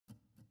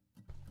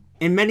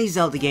In many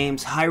Zelda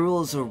games,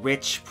 Hyrule is a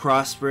rich,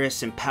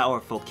 prosperous, and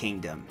powerful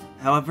kingdom.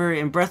 However,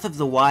 in Breath of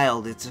the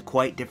Wild, it's a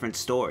quite different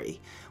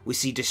story. We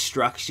see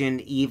destruction,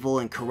 evil,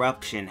 and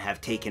corruption have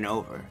taken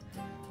over.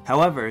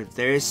 However,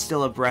 there is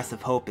still a breath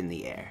of hope in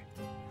the air.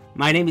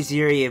 My name is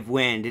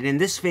YuriOfWind, and in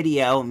this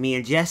video, me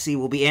and Jesse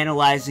will be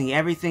analyzing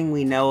everything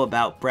we know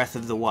about Breath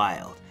of the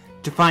Wild,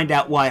 to find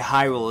out why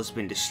Hyrule has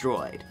been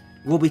destroyed.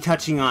 We'll be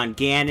touching on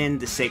Ganon,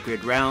 the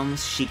Sacred Realms,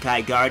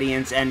 Shikai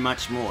Guardians, and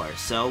much more,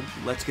 so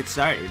let's get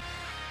started.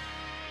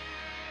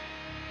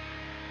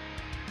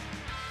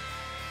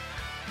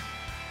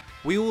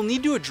 We will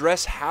need to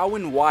address how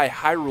and why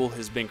Hyrule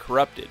has been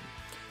corrupted.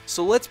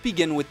 So let's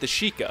begin with the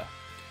Sheikah.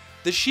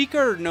 The Sheikah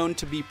are known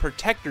to be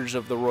protectors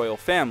of the royal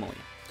family.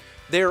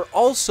 They are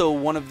also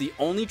one of the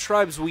only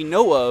tribes we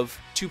know of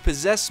to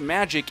possess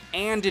magic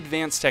and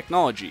advanced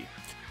technology.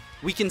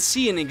 We can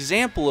see an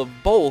example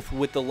of both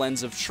with the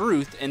Lens of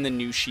Truth and the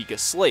new Sheikah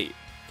Slate,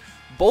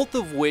 both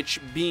of which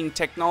being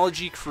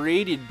technology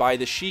created by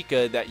the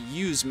Sheikah that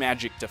use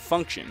magic to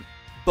function.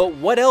 But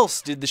what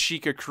else did the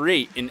Sheikah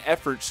create in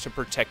efforts to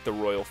protect the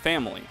royal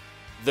family?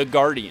 The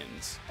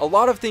Guardians. A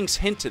lot of things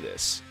hint to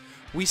this.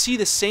 We see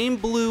the same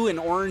blue and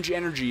orange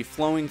energy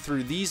flowing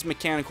through these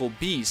mechanical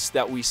beasts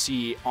that we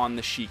see on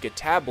the Sheikah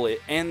tablet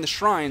and the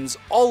shrines,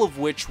 all of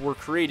which were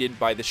created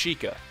by the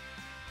Sheikah.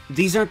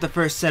 These aren't the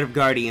first set of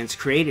Guardians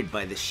created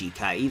by the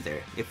Shikai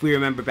either. If we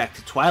remember back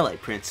to Twilight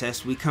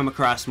Princess, we come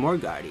across more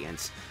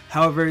Guardians.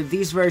 However,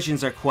 these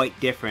versions are quite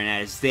different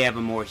as they have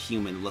a more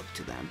human look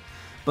to them.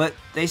 But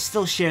they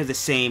still share the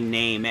same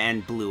name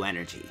and blue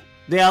energy.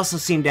 They also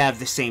seem to have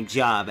the same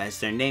job as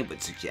their name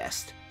would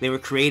suggest. They were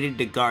created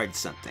to guard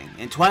something.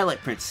 In Twilight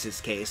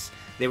Princess's case,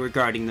 they were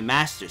guarding the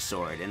Master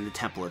Sword and the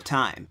Temple of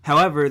Time.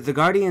 However, the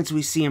Guardians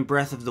we see in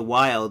Breath of the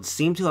Wild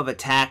seem to have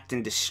attacked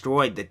and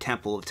destroyed the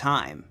Temple of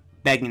Time,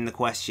 begging the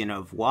question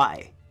of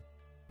why.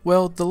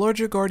 Well, the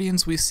larger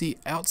Guardians we see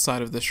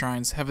outside of the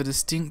shrines have a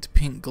distinct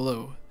pink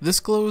glow. This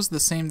glow is the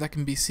same that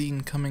can be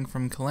seen coming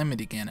from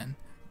Calamity Ganon.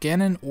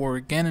 Ganon or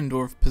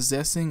Ganondorf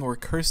possessing or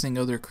cursing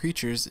other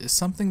creatures is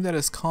something that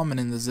is common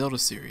in the Zelda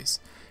series.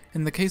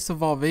 In the case of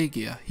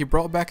Volvagia, he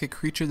brought back a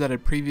creature that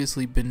had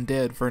previously been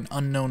dead for an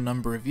unknown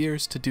number of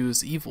years to do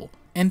his evil.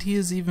 And he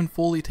has even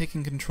fully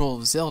taken control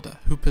of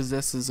Zelda, who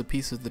possesses a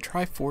piece of the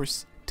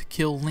Triforce, to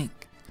kill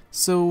Link.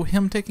 So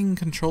him taking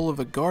control of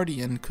a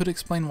Guardian could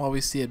explain why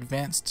we see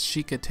advanced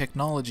Sheikah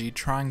technology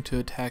trying to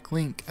attack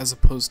Link as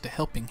opposed to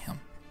helping him.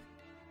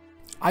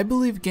 I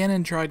believe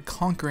Ganon tried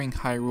conquering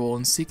Hyrule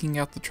and seeking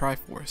out the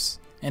Triforce,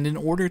 and in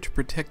order to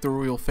protect the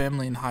royal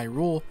family in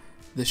Hyrule,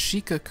 the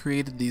Sheikah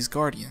created these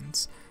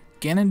Guardians.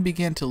 Ganon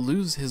began to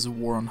lose his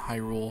war on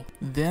Hyrule,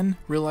 then,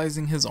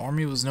 realizing his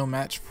army was no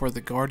match for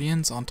the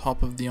Guardians on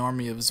top of the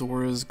army of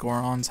Zora's,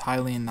 Goron's,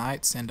 Hylian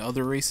Knights, and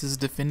other races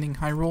defending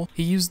Hyrule,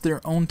 he used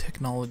their own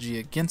technology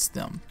against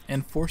them,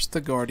 and forced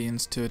the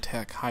Guardians to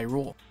attack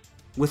Hyrule.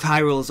 With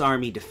Hyrule's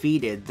army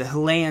defeated, the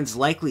Hylians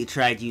likely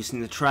tried using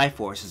the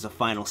Triforce as a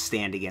final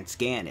stand against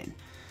Ganon.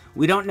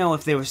 We don't know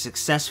if they were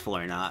successful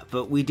or not,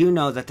 but we do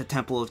know that the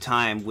Temple of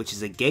Time, which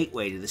is a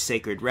gateway to the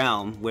Sacred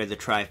Realm where the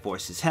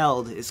Triforce is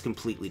held, is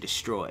completely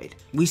destroyed.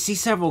 We see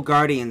several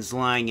Guardians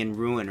lying in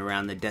ruin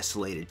around the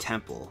desolated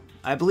temple.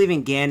 I believe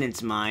in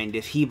Ganon's mind,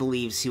 if he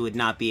believes he would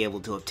not be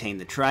able to obtain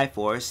the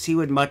Triforce, he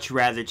would much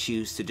rather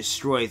choose to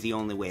destroy the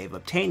only way of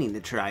obtaining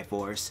the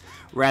Triforce,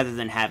 rather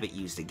than have it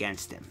used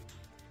against him.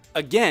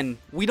 Again,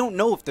 we don't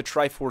know if the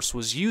Triforce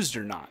was used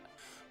or not,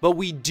 but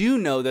we do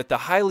know that the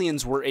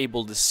Hylians were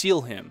able to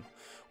seal him,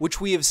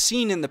 which we have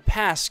seen in the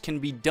past can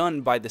be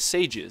done by the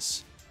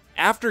sages.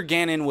 After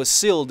Ganon was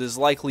sealed is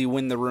likely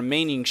when the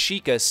remaining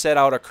Sheikah set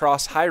out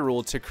across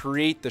Hyrule to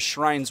create the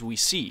shrines we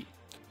see,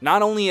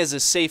 not only as a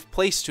safe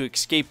place to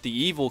escape the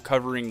evil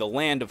covering the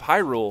land of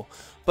Hyrule,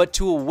 but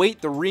to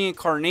await the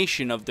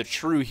reincarnation of the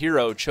true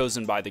hero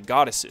chosen by the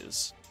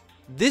goddesses.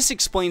 This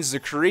explains the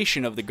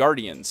creation of the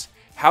Guardians,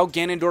 how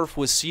Ganondorf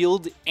was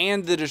sealed,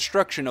 and the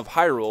destruction of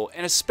Hyrule,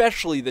 and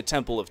especially the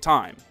Temple of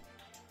Time.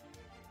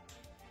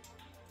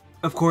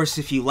 Of course,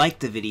 if you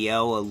liked the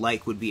video, a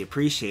like would be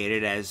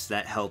appreciated as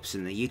that helps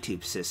in the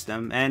YouTube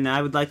system, and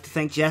I would like to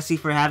thank Jesse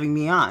for having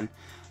me on.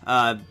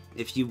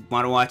 If you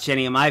want to watch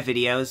any of my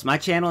videos, my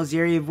channel is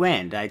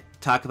YuriOfWind. I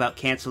talk about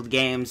canceled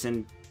games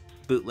and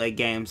bootleg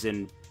games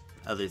and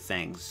other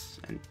things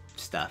and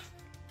stuff.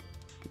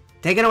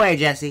 Take it away,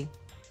 Jesse.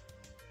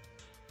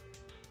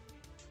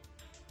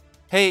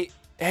 Hey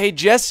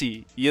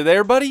Jesse, you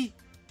there, buddy?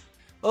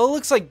 Well, it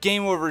looks like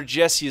Game Over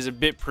Jesse is a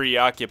bit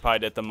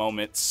preoccupied at the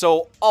moment,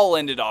 so I'll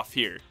end it off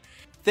here.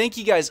 Thank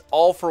you guys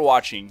all for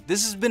watching.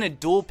 This has been a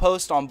dual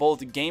post on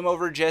both Game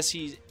Over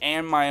Jesse's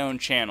and my own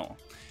channel.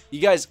 You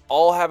guys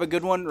all have a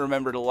good one.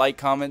 Remember to like,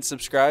 comment,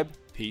 subscribe.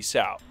 Peace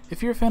out.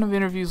 If you're a fan of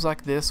interviews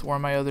like this or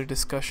my other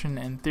discussion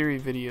and theory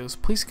videos,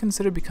 please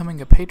consider becoming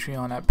a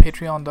Patreon at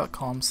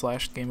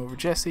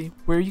patreon.com/GameOverJesse,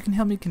 where you can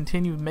help me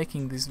continue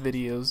making these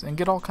videos and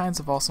get all kinds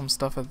of awesome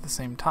stuff at the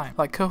same time,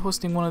 like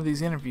co-hosting one of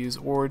these interviews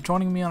or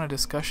joining me on a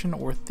discussion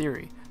or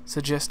theory,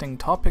 suggesting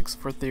topics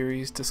for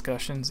theories,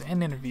 discussions,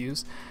 and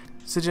interviews,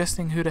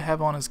 suggesting who to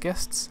have on as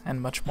guests,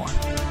 and much more.